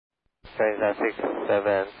Transit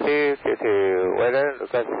 67222, weather,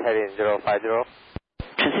 request heading 050.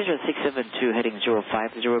 Transit 672 heading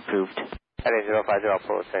 050 approved. Heading 050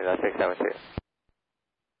 approach, Transit 672.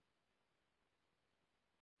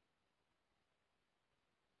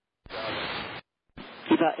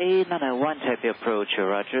 EVA A991 type approach,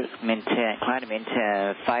 roger, maintain, climb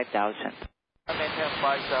maintain 5000. Maintain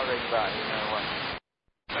 5000, EVA A991.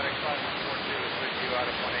 FedEx 5142 is with you out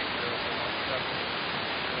of 180.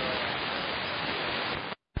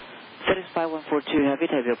 FedEx 5142 heavy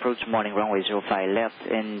type approach morning runway 05 left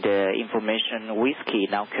and information whiskey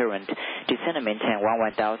now current. Descend and maintain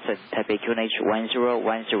 11000, Taipei QNH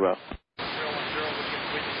 1010.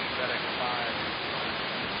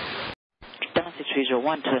 Down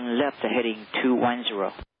 6301, turn left heading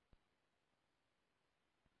 210.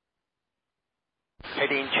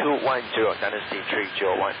 Heading 210, Dynasty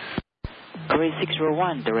 301. Gary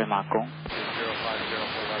 601, direct Marcon.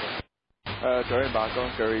 Direct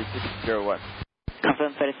Marcon, Gary 601.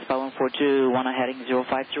 Confirm FedEx 5142, wanna heading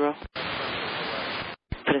 050.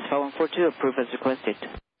 FedEx 5142, approve as requested. 050 will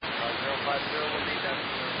be that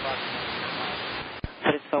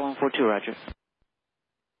FedEx 5142, roger.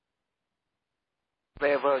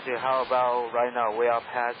 How about right now? We are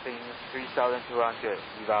passing 3,200,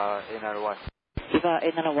 EVA A91. EVA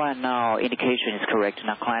A991 now indication is correct.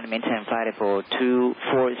 Now climb maintain flight level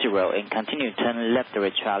 240 and continue turn left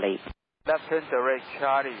direct Charlie. Left turn direct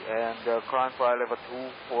Charlie and climb flight level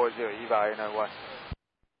 240, EVA A91.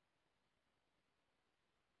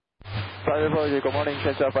 Flight level, good morning,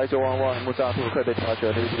 Transit 5011, Musa to credit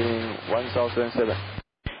departure leading 1007.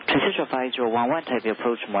 Transit 5011, Taipei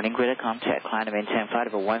approach morning grid contact, climb maintain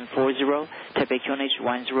flight level 140, Taipei QNH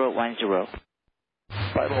 1010.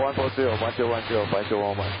 5140, 1010,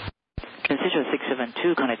 5011. Transit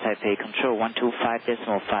 672, contact Taipei, control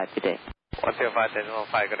 125.5 today.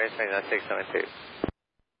 125.5, good day, Transit 672.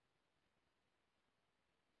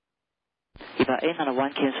 EVA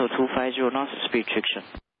A991, cancel 250 knots, speed restriction.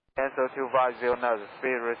 Cancel 250 knots,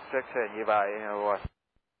 speed restriction, EVA A991.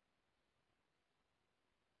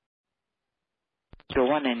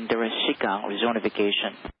 01 and direct Xigang, resume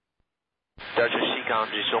navigation. Delta Xigang,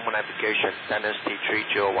 resume navigation, Dynasty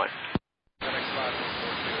 301.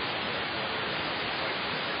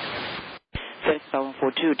 FedEx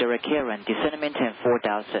 5142, direct Karen, descend and maintain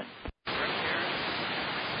 4000.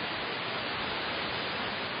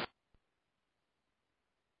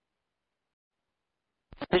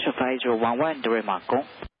 Transit 5011, direct Marcon.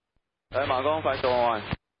 Marcon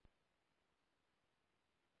 5011.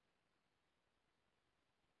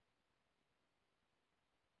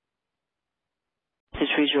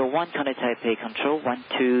 301, contact Taipei, control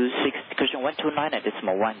 126, cushion 129 at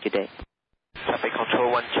decimal 1, good day. Taipei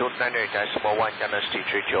control 129.1, Dynasty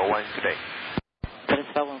 301, good day. FedEx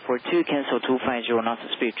 5142, cancel 250 knots,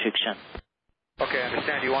 speed restriction. Okay,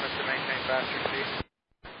 understand. You want us to maintain faster speed?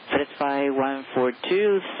 FedEx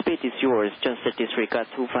 5142, speed is yours, just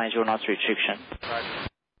disregard 250 knots restriction.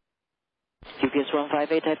 Roger. UPS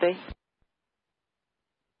 158, Taipei.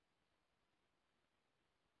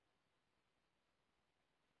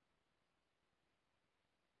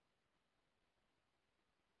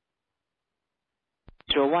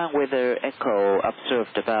 One weather echo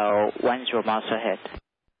observed about 10 miles ahead.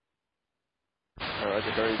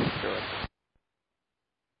 Roger, Gary 601.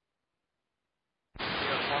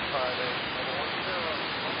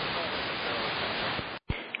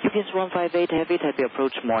 UPS 158 heavy Taipei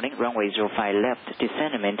approach morning runway 05 left,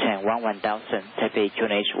 descend and maintain 1000, Taipei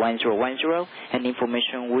QNH 1010 and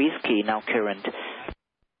information whiskey now current.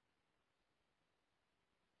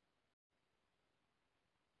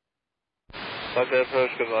 Taipei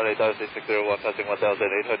approach, good morning, Dynasty 601, passing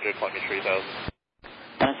 1,800, climbing 3,000.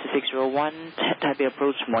 Dynasty 601, Taipei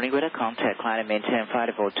approach morning radar contact, climb and maintain flight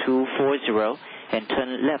level 240 and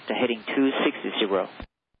turn left heading 260. Climb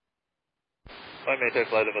maintain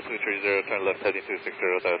flight level 230, turn left heading 260,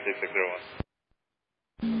 Dynasty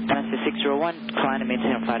 601. Dynasty 601, climb and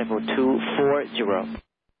maintain flight level 240.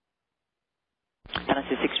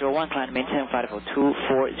 Dynasty 601, climb and maintain flight level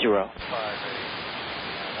 240. 1010.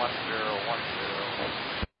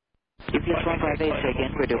 UPS 158, again,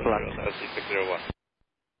 radio blocked. Dynasty 601.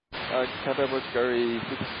 Taipei approach Gary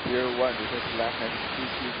 601, request left hand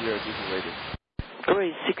 220, deviated. Gary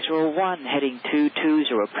 601, heading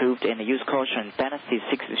 220, approved and use caution. Dynasty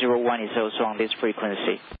 601 is also on this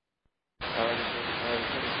frequency.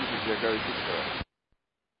 Gary 601.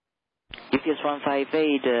 UPS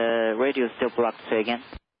 158, radio still blocked, say again.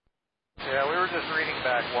 Yeah, we were just reading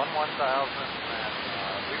back 11000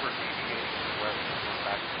 and we were deviating west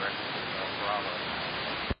back direction to Bravo.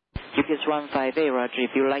 UPS 158, Roger.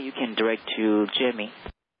 If you like, you can direct to Jamie.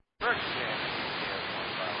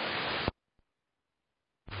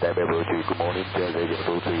 Good morning, transition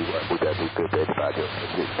 231, Mozambique, departure,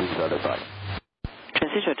 please notify.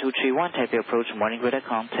 Transition 231, Taipei approach, morning radar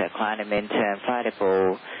contact, climb and maintain flight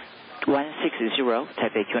level 160,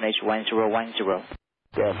 Taipei QNH 1010.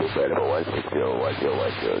 Cancel flight level 160,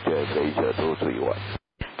 transition 231.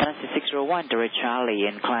 Taxi 601, direct Charlie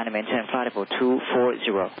and climb and maintain flight level 240.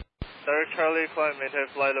 Direct Charlie, climb maintain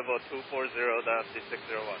flight level 240, Taxi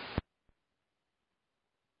 601.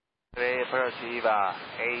 Today approach EVA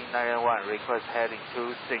A901, request heading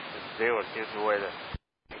 260 due to weather.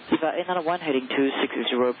 EVA A901 heading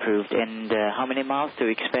 260 approved, and how many miles do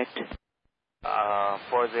you expect?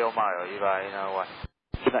 40 mile, EVA A901.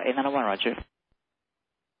 EVA A901, Roger.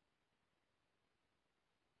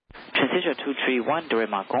 Transition 231, direct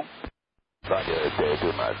Macon. Roger,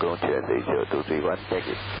 to Macon, transition 231, thank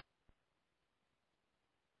you.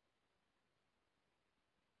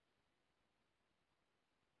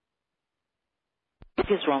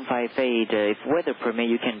 UPS 158, if weather permit,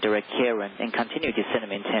 you can direct Karen and continue descent and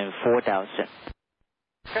maintain 4,000.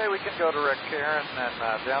 Okay, we can go direct Karen and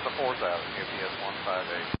down to 4,000, UPS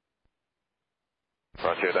 158.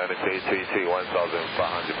 Roger, that is ATC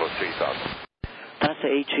 1,500 for 3,000. That's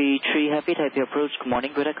A33, Happy Taipei approach, good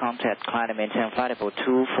morning, radar contact, climb and maintain flight level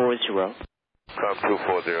 240. Come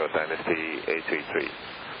 240, Dynasty A33.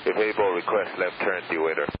 If able, request left turn due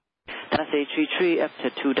weather. That's A33 after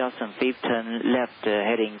 2,000 feet, turn left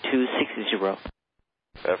heading 260.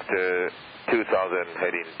 After 2,000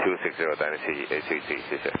 heading 260, Dynasty A33,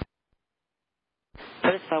 谢谢。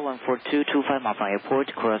Satisfy 14225 mile from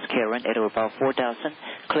airport, cross Karen at or above 4,000,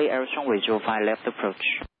 clear Arizona with 05 left approach.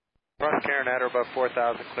 Cross Karen at or above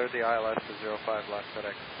 4,000, cleared the ILS to 05 left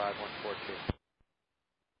FedEx 5142.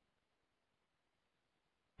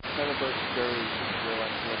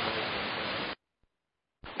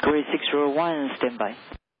 Gray 601, standby.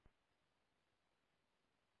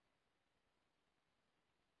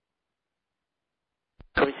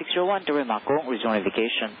 Gray 601, direct Macon, resume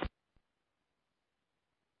navigation.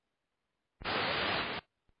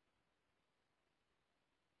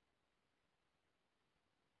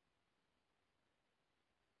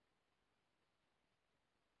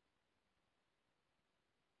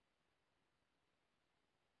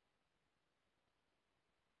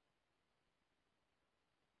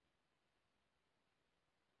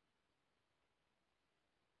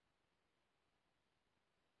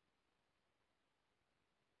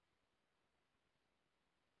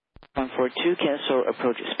 Two, cancel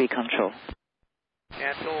approach speed control.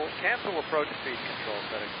 Cancel approach speed control,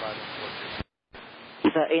 FedEx 5142.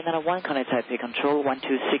 EVA A901, connect Taipei control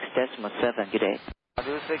 126.7, good day.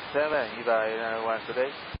 127, EVA A901, good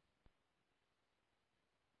day.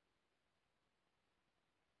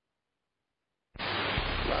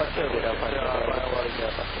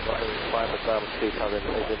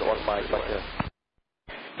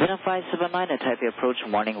 Zeno 579 at Taipei approach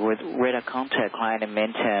morning with radar contact, climb and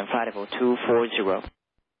maintain flight level 240.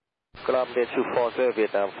 Climb 240,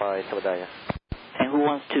 Vietnam 5, Samadaya. And who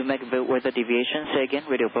wants to make the weather deviation? Say again,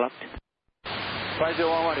 radio blocked.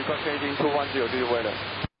 5011, request heading 210, due weather.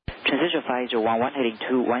 Transition 5011 heading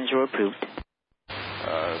 210 approved.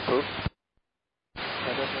 Approved.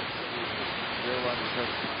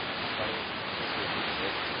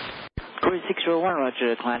 Grid 601,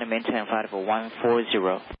 Roger, climb and maintain flight level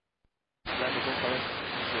 140.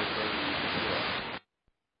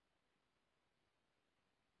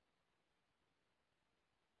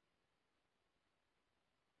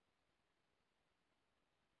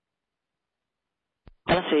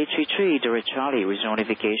 That's A33, direct Charlie, resume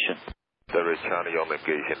navigation. Direct Charlie, on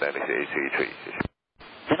navigation, that is A33.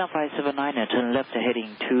 Zeno 579, turn left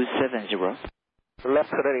heading 270. Left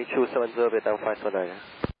heading 270, Vietnam 579.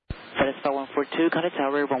 Satisfy 142, contact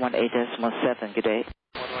tower 118.7, good day.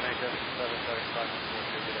 118.7, FedEx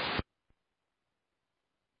 5142, good day.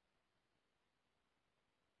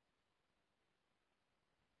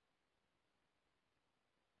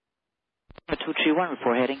 231,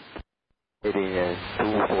 report heading. Heading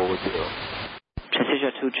 240.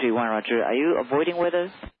 Transition 231, Roger. Are you avoiding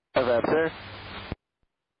weather? Affirm, sir.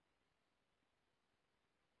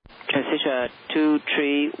 Transition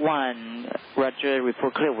 231, Roger.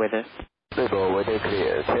 Report clear weather. Report weather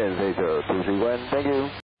clear. Transition 231, thank you.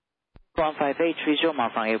 15830 mile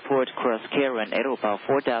from airport, cross Karen at about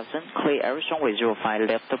 4,000, clear Arizona with 05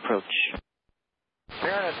 left approach.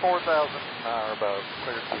 Karen at 4,000 or above,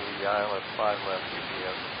 clear to the ILS 5 left,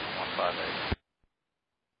 UPS 158.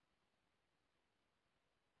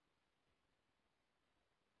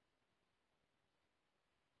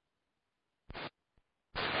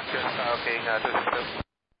 King 262.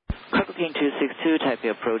 Cargo King 262,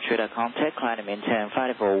 Taipei approach radar contact, climb maintain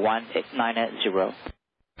flight level 190. 190,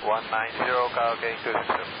 Cargo King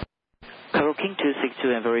 262. Cargo King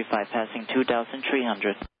 262 and verify passing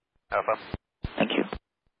 2,300. Alpha. Thank you.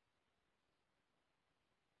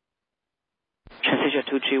 Transition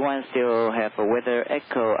 231 still have a weather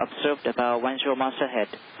echo observed about 10 miles ahead.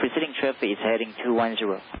 Preceding traffic is heading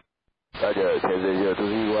 210. Roger, Transition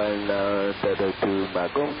 231, Delta to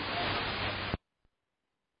Macon.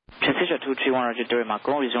 Transition 231, Roger, during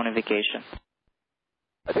Macon, resume navigation.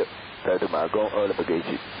 Roger, Delta to Macon, all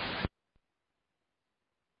navigation.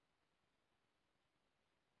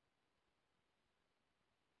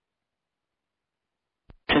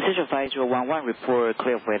 Transition 5011, report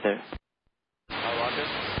clear weather. Roger.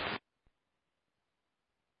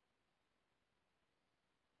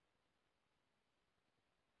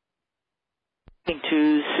 King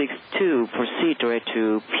 262, proceed direct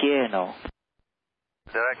to piano.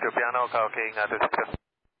 Direct to piano, Cargo King 262.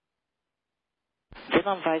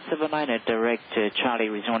 Vietnam 579, direct to Charlie,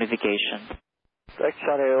 resume navigation. Direct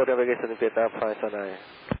Charlie, all navigation, Vietnam 579.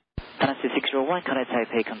 Tennessee 601, contact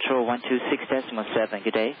Taipei, control 126.7,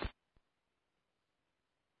 good day.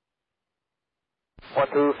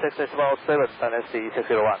 126.7, Tennessee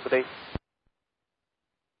 601, good day.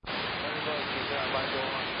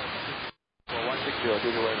 160,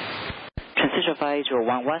 Transition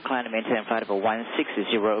 5011, climb maintain flight level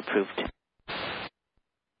 160, approved.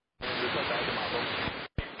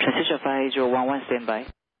 Transition 5011, standby.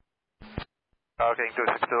 Cargo King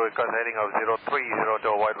 262, request heading of 030 to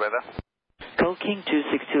avoid weather. Cargo King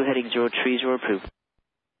 262, heading 030, approved.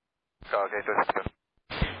 Cargo King 262.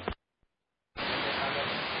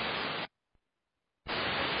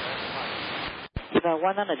 About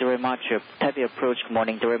 100 direct marcher, Taipei approach, good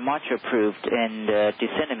morning, direct marcher approved, and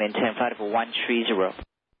descend and maintain flight level 130.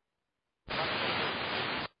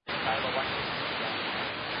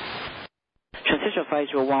 Transition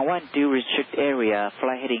 5011, do restrict area,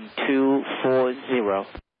 flight heading 240.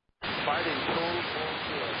 Fighting 240.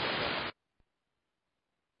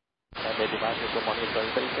 Taipei departure, good morning,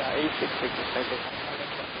 A66,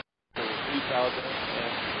 3000,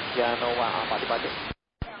 Piano 1 Alpha departure.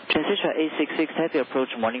 Transition A66, Taipei approach,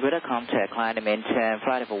 morning radar contact, climb and maintain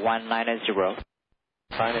flight level 190.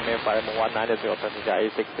 Climb and maintain flight level 190,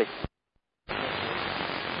 Transition A66.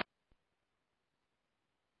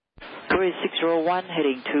 Korea 601,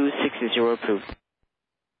 heading 260, approved.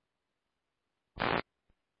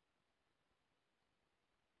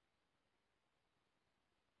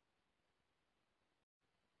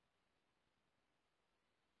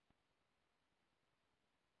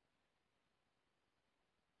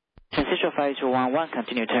 Transition 5011,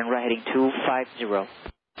 continue turn right heading 250.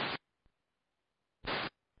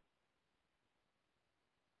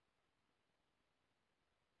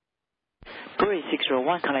 Korea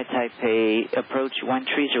 601, contact Taipei, approach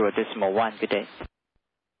 130.1, good day.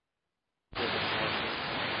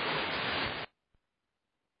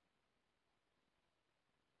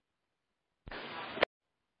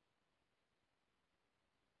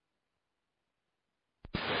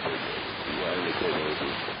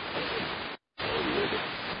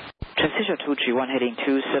 Transition 231, heading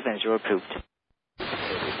 270, approved.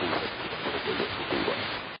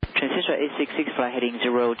 Transition A66, flight heading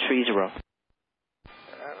 030.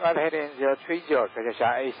 Right heading 030, transition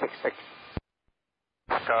A66.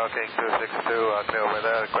 Cargo King 262, clear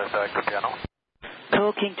weather, request direct to piano.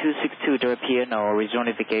 Cargo King 262, direct piano, resume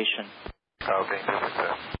navigation. Cargo King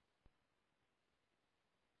 262.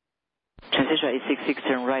 Transition A66,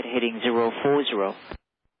 turn right heading 040.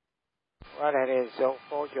 Right heading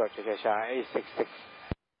 040, transition A66.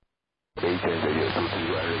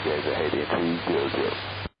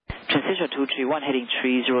 Transition 231, heading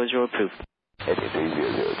 300, approved. Heading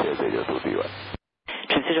 300, transition 231.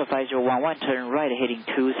 Transition 5011, turn right heading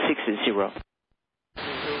 260. 5011.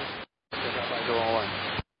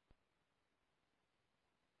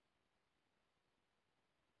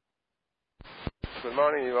 Good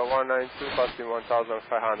morning, you are 192, passing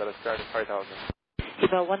 1,500, standing 5,000.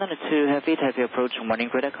 About 102, Heavy Taipei approach, morning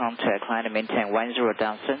radar contact, climb and maintain 10,000,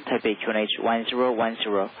 Taipei QNH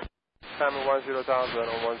 1010. Time 10,000 on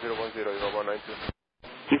 1010, you are 192.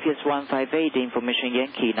 UPS 158, the information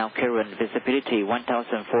Yankee, now current visibility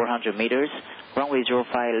 1,400 meters, runway 05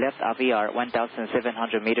 left RVR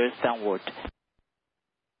 1,700 meters downward.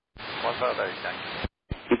 1,000,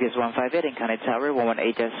 UPS 158 and Connect Tower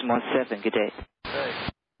 118.7, good day. Hey.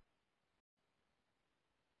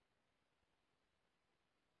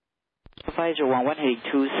 5011 heading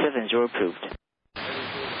 270, approved.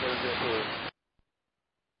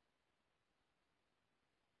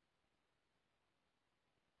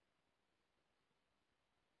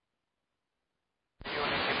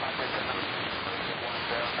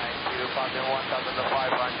 departing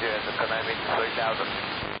 1500, climbing 3000.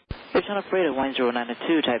 Air China Freighter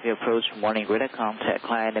 1092, Taipei approach, morning radar contact,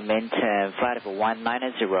 climb and maintain flight level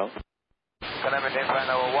 190. Climbing maintain flight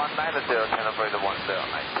level 190, China Freighter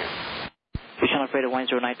 1092. Air China Freighter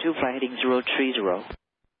 1092, flight heading 030.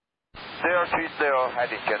 030,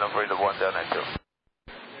 heading China Freighter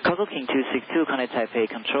 1092. Cargo King 262, contact Taipei,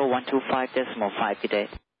 control 125.5, good day.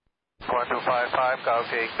 1255, Cargo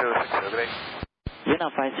King 262, good day.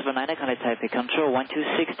 Vietnam 579, contact Taipei, control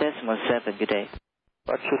 126.7, good day.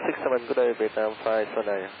 1267, good day, Vietnam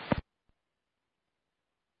 579.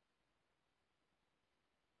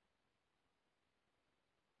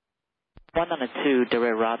 One on a 2,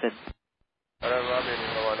 direct Robin. Direct Robin,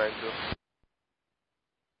 192.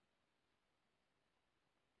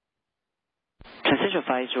 Transition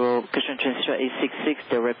 50, cushion transfer A66,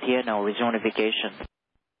 direct piano, resume navigation.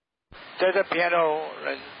 Delta piano,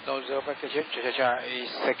 no navigation, transition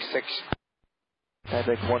A66.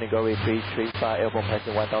 Taipei, good morning, go with 335, airborne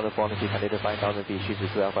passing 1040 feet, Canada 5000 feet,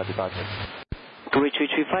 shift to Alpha departure. Go with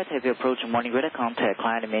 335, Taipei approach, morning radar contact,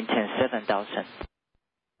 climb and maintain 7000.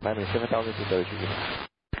 Climbing 7000 to 30 feet.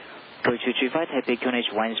 Go with 335, Taipei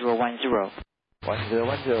QNH 1010.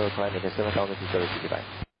 1010, climbing 7000 to 30 feet.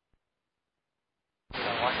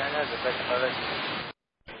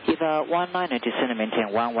 EVA 19 descend and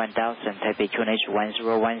maintain 1000, Taipei QNH 1010.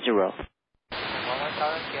 231,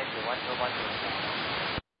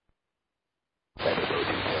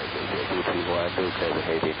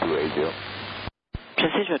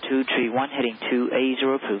 Transition 231, heading 280,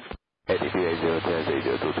 approved. heading 280,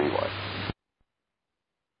 transition 231.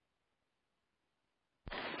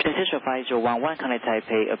 Transition 5011, connect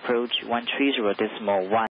Taipei, approach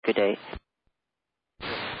 130.1, good day.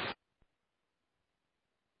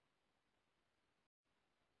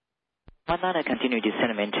 Continue descend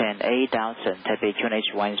and maintain 8000, Taipei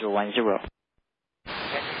QNH 1010.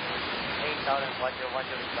 8000,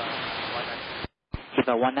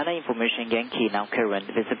 EVA 19 information Yankee, now current,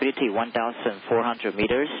 visibility 1400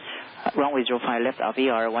 meters, runway 05 left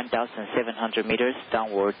RVR 1700 meters,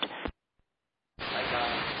 downward.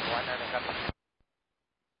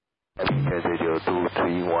 Transition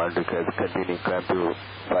 231, request continue climb to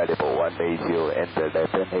flight level 180, enter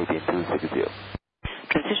left and heading 260.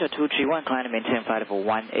 Transition 231, climb and maintain flight level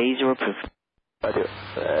 180, approved. Roger,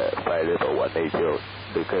 flight level 180,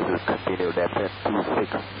 request continue left and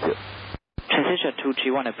 260. Transition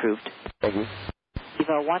 231, approved. Thank you.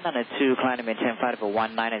 EVA 192, climb and maintain flight level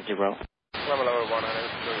 190. Level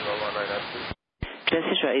 192.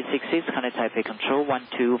 Transition A66, connect Taipei, control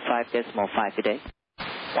 125.5, good day.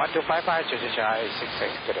 1255, transition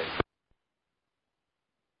A66, good day.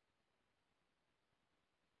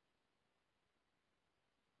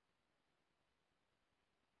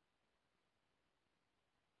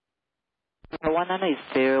 EVA 19 is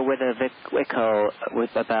there with a vehicle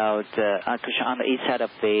with about cushion on the east side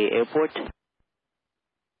of the airport.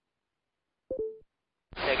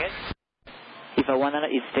 Say again? EVA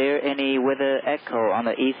 19 is there any weather echo on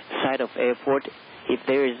the east side of airport? If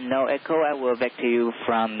there is no echo, I will back to you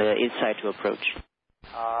from the east side to approach.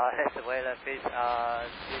 That's the way that is,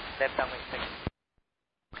 left down with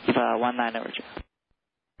EVA 19, roger.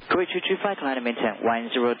 Korea 235, climb and maintain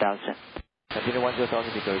 10,000. Continue 10,000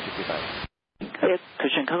 to Korea 235.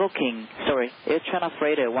 Cushion Cargo King, sorry, Air China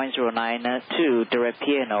Freighter 1092, direct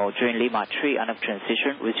piano, join Lima 3 on of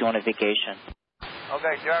transition, resume navigation.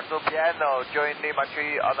 Okay, direct to piano, join Lima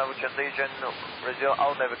 3 on of transition, resume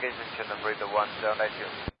all navigation, China Freighter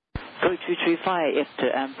 1092. Korea 235, after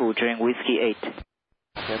ample, join Whiskey 8.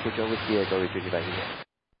 Ample join Whiskey 8, Korea 235 here.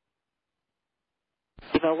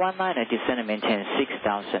 EVA 19, descend and maintain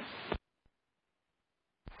 6,000.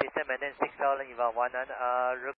 Descend maintain 6,000, EVA 19,